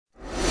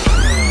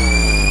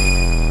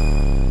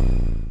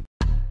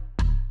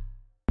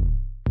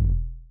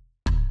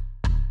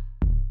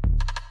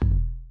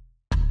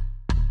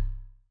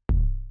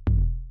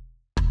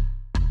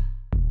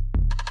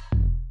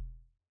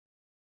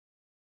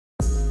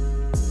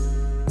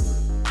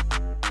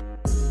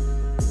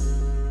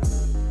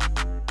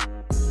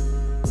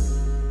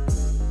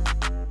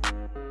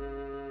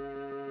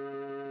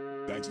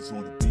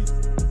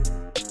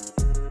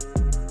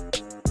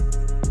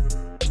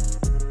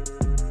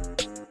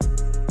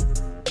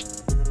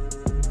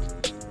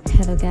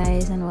Hello,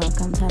 guys, and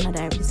welcome to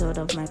another episode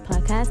of my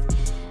podcast.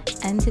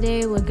 And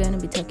today we're going to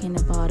be talking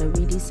about a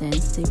really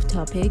sensitive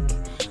topic.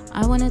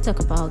 I want to talk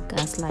about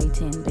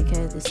gaslighting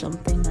because it's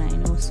something that I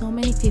know so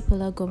many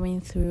people are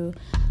going through.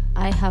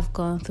 I have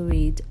gone through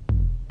it,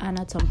 and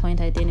at some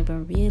point I didn't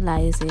even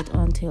realize it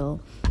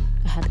until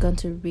I had gone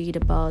to read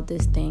about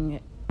this thing.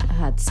 I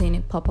had seen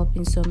it pop up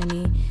in so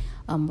many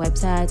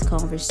websites,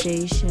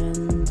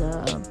 conversations,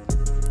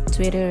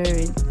 Twitter,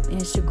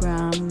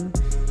 Instagram,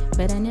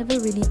 but I never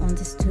really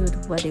understood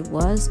what it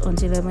was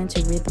until I went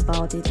to read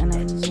about it. And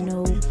I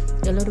know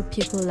a lot of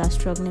people are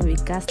struggling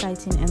with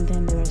gaslighting, and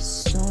then there are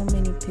so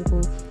many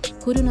people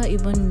who do not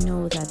even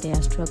know that they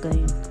are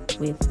struggling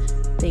with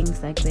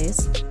things like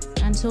this.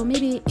 And so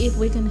maybe if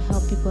we can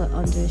help people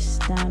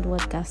understand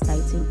what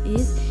gaslighting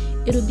is,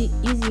 it will be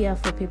easier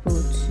for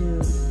people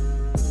to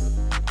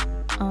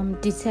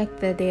detect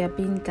that they are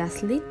being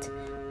gaslit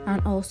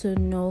and also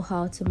know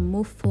how to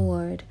move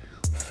forward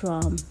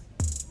from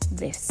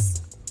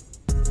this.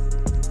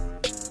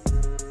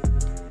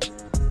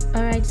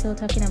 Alright, so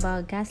talking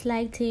about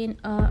gaslighting,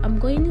 I'm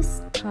going to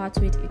start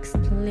with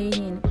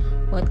explaining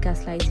what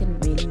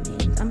gaslighting really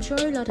means. I'm sure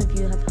a lot of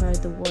you have heard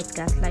the word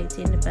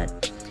gaslighting,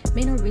 but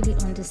may not really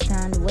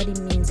understand what it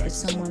means for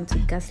someone to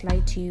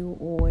gaslight you,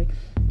 or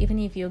even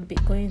if you're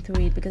going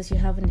through it because you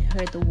haven't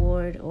heard the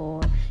word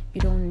or you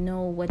don't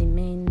know what it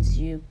means,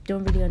 you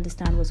don't really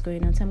understand what's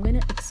going on. So I'm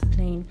going to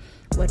explain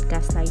what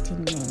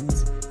gaslighting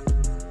means.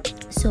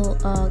 So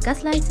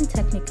gaslighting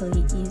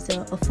technically is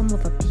a form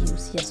of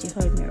abuse. Yes, you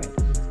heard me right.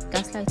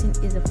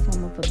 Gaslighting is a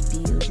form of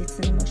abuse. It's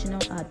an emotional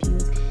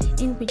abuse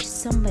in which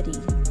somebody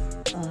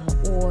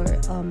or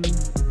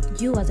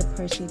you as a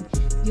person,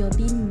 you're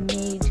being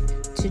made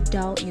to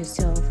doubt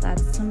yourself, that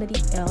somebody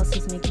else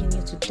is making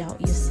you to doubt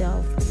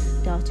yourself,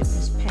 doubt your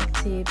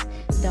perspectives,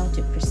 doubt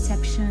your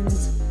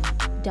perceptions,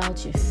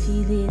 doubt your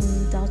feelings,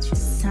 doubt your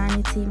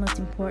sanity. Most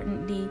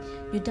importantly,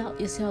 you doubt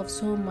yourself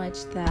so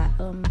much that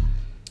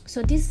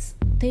so this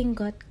thing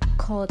got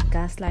called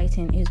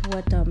gaslighting is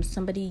what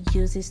somebody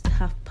uses to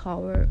have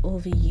power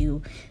over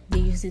you. They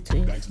use it to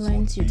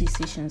influence your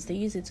decisions. They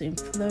use it to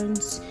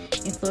influence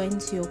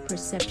your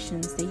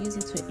perceptions. They use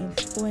it to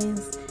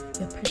influence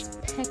your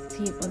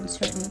perspective on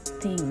certain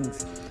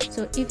things.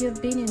 So if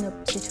you've been in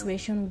a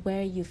situation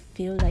where you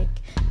feel like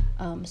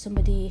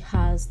somebody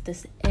has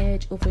this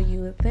edge over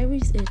you, there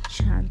is a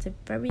chance, a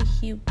very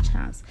huge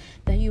chance,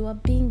 that you are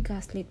being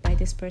gaslit by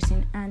this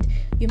person, and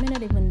you may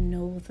not even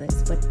know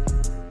this. But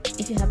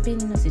if you have been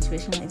in a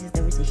situation like this,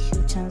 there is a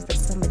huge chance that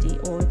somebody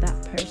or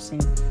that person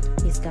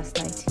is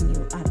gaslighting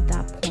you at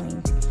that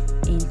point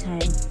in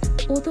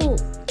time. Although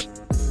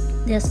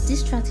there's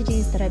these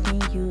strategies that are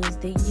being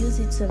used, they use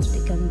it so that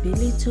they can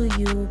belittle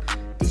you,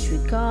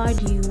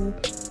 disregard you,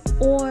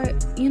 or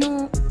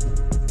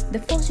they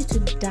force you to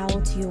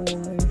doubt your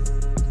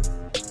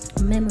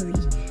memory.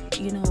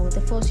 They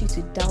force you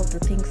to doubt the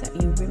things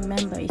that you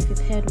remember. If you've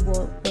heard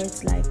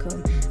words like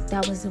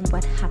that wasn't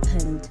what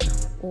happened,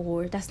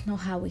 or that's not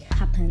how it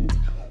happened,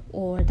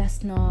 or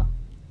that's not,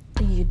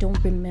 you don't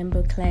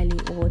remember clearly,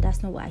 or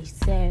that's not what I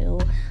said,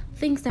 or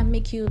things that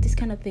make you, these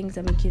kind of things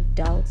that make you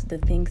doubt the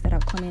things that are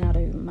coming out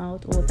of your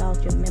mouth, or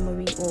doubt your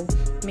memory, or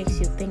makes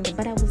you think,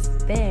 but I was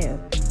there,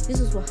 this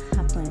is what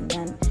happened,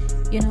 and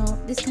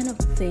this kind of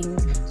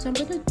things. So I'm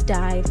going to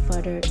dive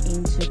further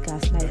into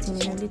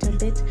gaslighting in a little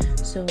bit.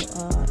 So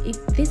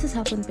if this has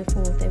happened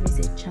before, there is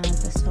a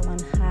chance that someone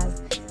has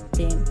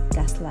been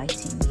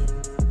gaslighting you.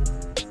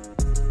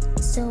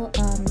 So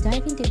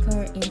diving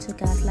deeper into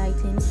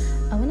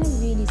gaslighting, I want to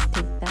really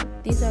state that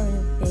these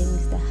aren't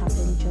things that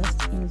happen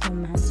just in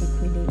romantic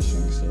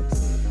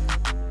relationships.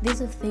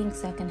 These are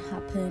things that can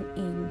happen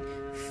in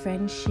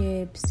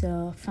friendships,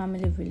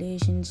 family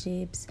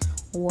relationships,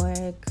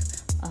 work,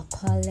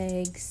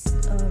 colleagues.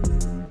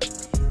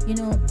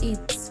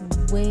 It's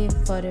way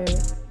further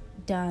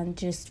than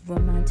just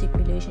romantic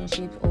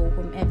relationships or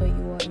whomever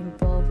you are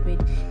involved with.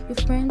 Your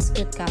friends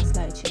could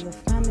gaslight you, your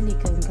family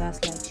can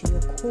gaslight you,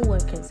 your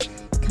co-workers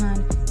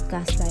can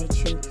gaslight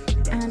you,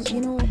 and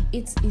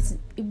it's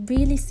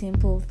really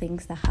simple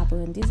things that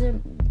happen. These are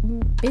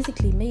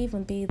basically may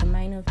even be the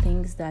minor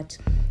things that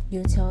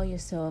you tell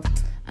yourself,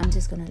 I'm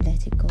just gonna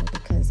let it go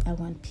because I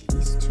want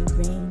peace to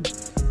reign.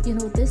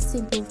 These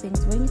simple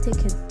things, when you take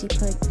a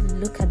deeper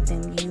look at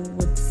them, you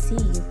would see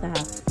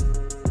that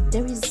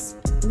there is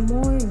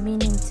more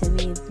meaning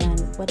to it than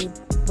what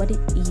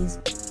it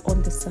is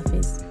on the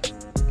surface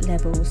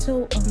level.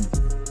 So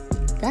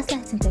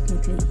gaslighting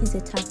technically is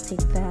a tactic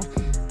that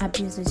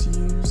abusers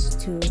use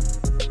to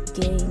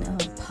gain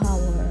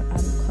power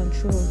and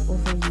control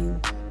over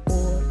you,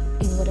 or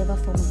in whatever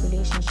form of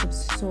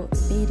relationships. So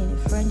be it in your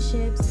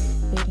friendships,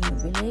 be it in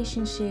your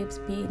relationships,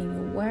 be it in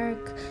your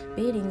work,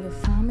 be it in your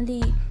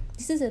family.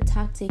 This is a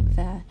tactic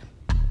that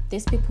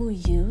these people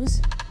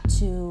use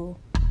to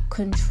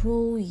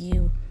control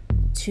you,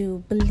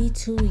 to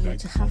belittle you,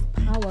 to have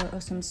power or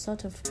some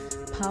sort of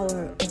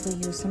power over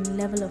you, some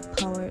level of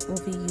power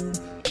over you.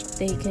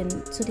 They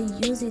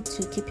use it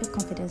to keep your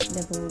confidence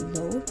level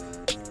low,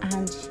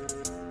 and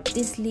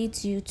this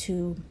leads you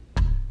to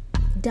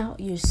doubt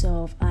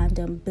yourself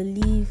and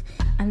believe,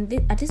 and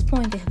at this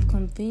point they have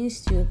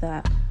convinced you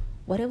that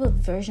whatever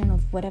version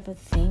of whatever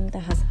thing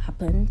that has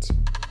happened,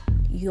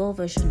 your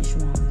version is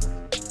wrong.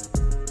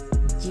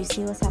 Do you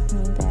see what's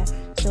happening there?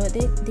 So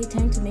they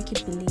tend to make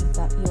you believe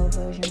that your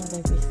version of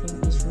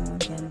everything is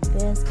wrong and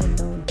theirs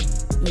alone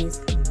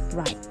is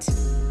right.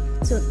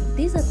 So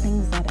these are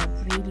things that are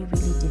really,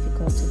 really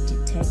difficult to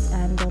detect,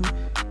 and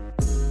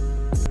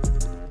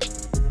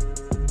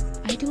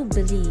I do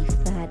believe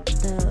that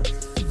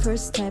the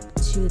first step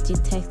to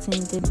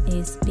detecting them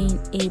is being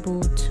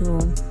able to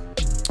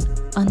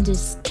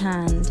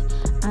understand.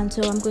 And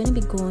so I'm going to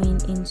be going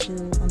into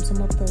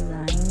some of the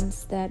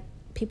lines that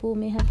people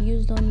may have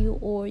used on you,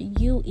 or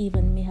you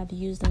even may have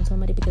used on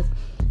somebody, because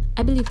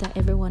I believe that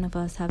every one of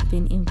us have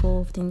been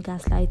involved in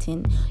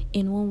gaslighting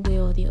in one way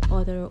or the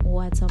other,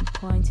 or at some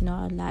point in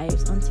our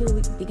lives, until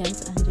we begin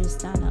to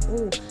understand that,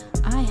 oh,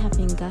 I have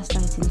been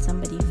gaslighting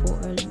somebody for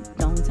a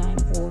long time,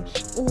 or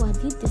oh, I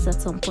did this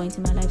at some point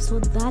in my life, so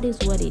that is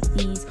what it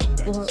is,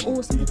 or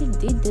oh, somebody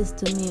did this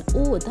to me,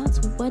 oh, that's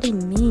what it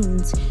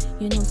means,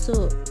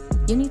 so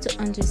you need to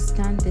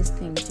understand these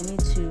things. You need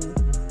to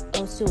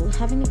also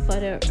having a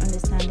further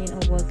understanding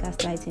of what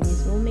gaslighting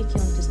is will make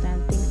you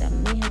understand things that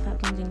may have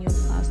happened in your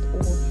past,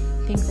 or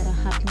things that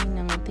are happening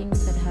now,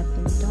 things that have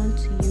been done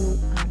to you,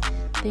 and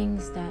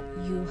things that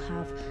you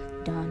have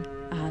done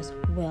as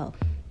well.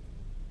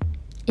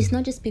 It's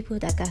not just people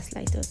that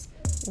gaslight us.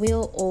 We're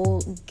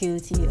all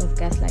guilty of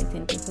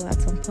gaslighting people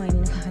at some point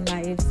in our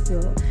lives.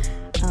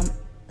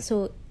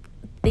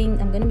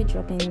 I'm going to be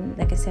dropping,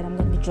 like I said, I'm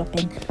going to be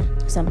dropping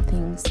some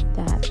things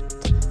that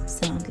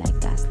sound like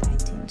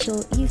gaslighting.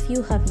 So if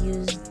you have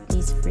used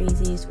these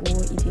phrases,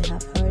 or if you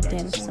have heard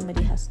them,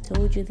 somebody has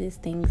told you these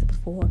things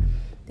before,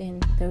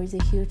 then there is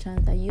a huge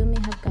chance that you may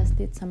have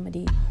gaslit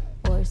somebody,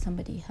 or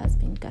somebody has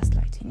been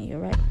gaslighting you,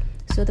 right?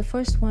 So the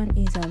first one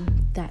is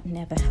that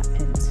never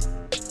happened.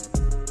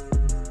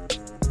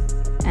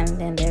 And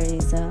then there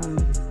is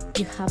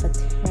you have a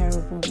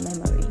terrible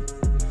memory.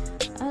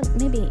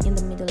 Maybe in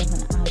the middle of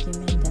an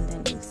argument, and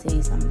then you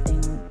say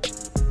something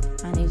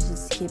and it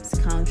just keeps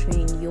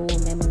countering your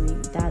memory.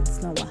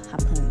 That's not what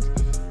happened.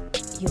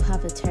 You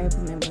have a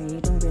terrible memory.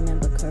 You don't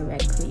remember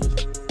correctly.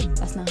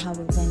 That's not how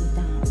it went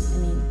down. I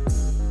mean,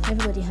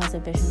 everybody has a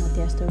version of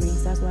their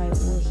stories. That's why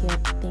we'll hear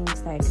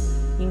things like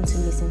you need to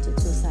listen to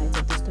two sides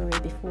of the story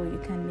before you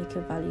can make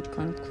a valid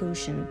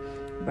conclusion,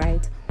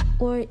 right?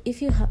 Or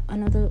if you have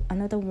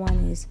another one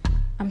is,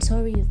 I'm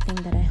sorry you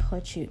think that I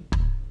hurt you.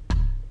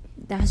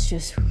 That's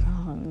just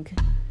wrong.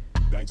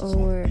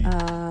 Or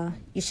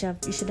you should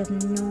have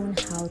known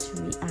how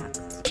to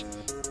react.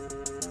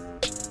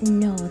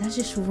 No, that's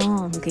just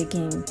wrong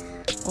again.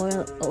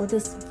 Or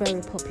this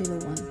very popular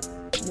one,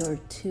 you're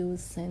too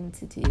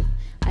sensitive.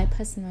 I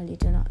personally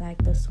do not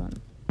like this one.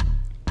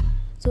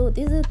 So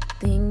these are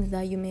things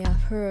that you may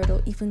have heard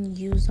or even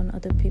used on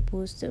other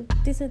people. So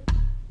these are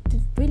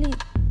really,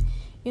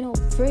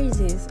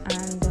 phrases,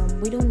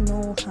 and we don't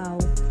know how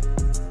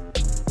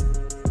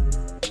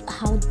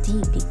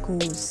deep it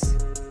goes.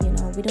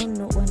 We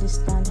don't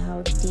understand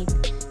how deep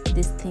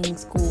these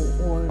things go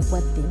or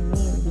what they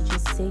mean. We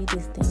just say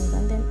these things,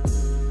 and then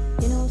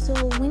so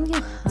when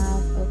you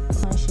have a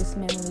conscious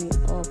memory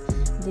of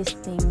these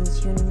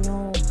things, you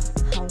know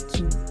how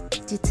to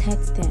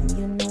detect them,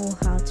 you know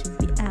how to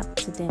react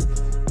to them.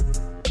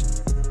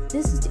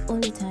 This is the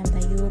only time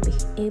that you will be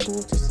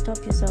able to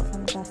stop yourself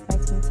from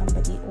gaslighting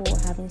somebody, or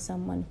having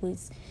someone who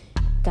is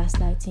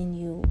gaslighting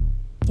you.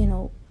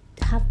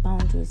 Have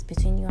boundaries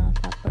between you and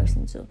that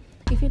person. So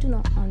if you do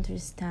not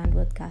understand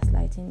what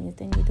gaslighting is,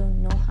 then you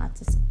don't know how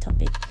to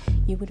stop it.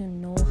 You wouldn't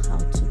know how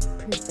to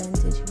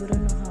prevent it. You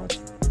wouldn't know how to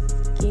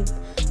give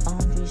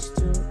boundaries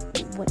to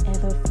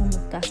whatever form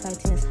of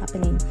gaslighting is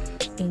happening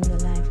in your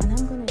life. And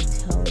I'm going to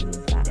tell you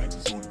that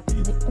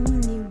the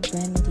only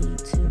remedy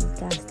to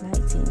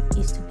gaslighting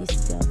is to be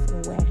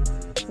self-aware.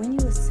 When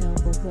you are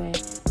self-aware,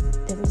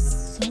 there is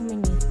so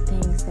many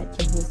things that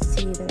you will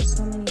see. There are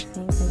so many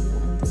things that you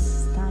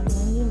understand.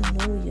 When you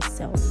know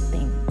yourself,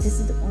 then this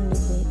is the only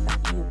way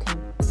that you can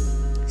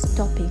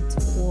stop it,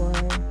 or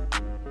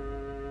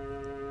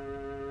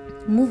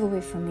move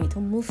away from it,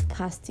 or move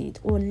past it,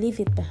 or leave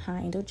it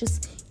behind, or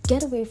just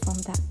get away from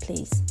that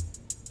place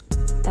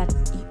that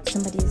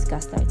somebody is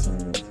gaslighting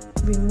you.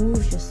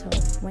 Remove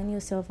yourself. When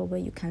you're self-aware,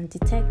 you can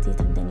detect it,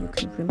 and then you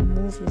can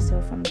remove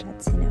yourself from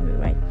that scenario,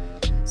 right?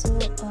 So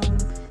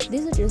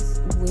these are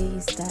just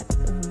ways that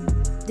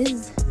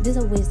these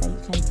are ways that you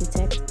can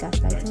detect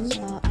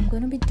gaslighting. I'm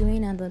going to be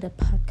doing another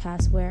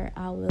podcast where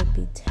I will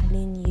be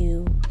telling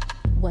you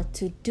what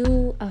to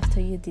do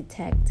after you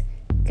detect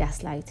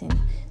gaslighting.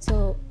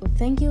 So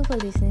thank you for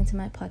listening to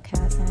my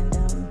podcast,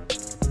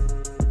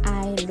 and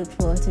I look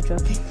forward to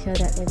dropping the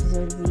other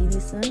episode really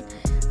soon.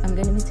 I'm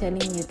going to be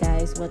telling you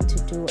guys what to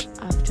do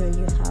after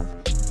you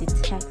have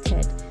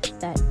detected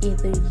that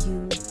either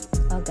you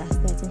are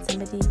gaslighting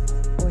somebody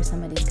or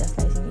somebody's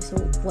gaslighting you. So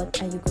what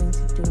are you going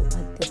to do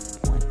at this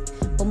point?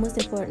 But most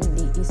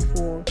importantly is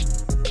for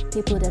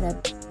people that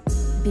are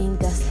being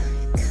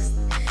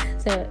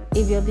gaslighted. So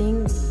if you're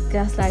being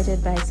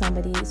gaslighted by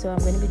somebody, so I'm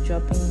going to be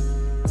dropping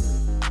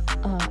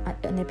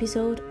an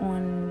episode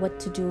on what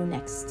to do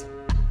next.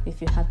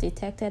 If you have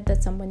detected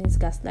that someone is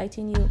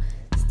gaslighting you,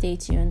 stay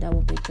tuned. I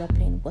will be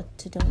dropping what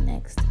to do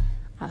next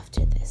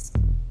after this.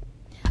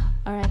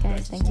 Alright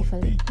guys, thank you for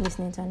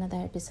listening to another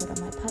episode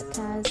of my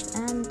podcast,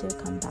 and do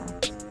come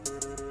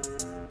back.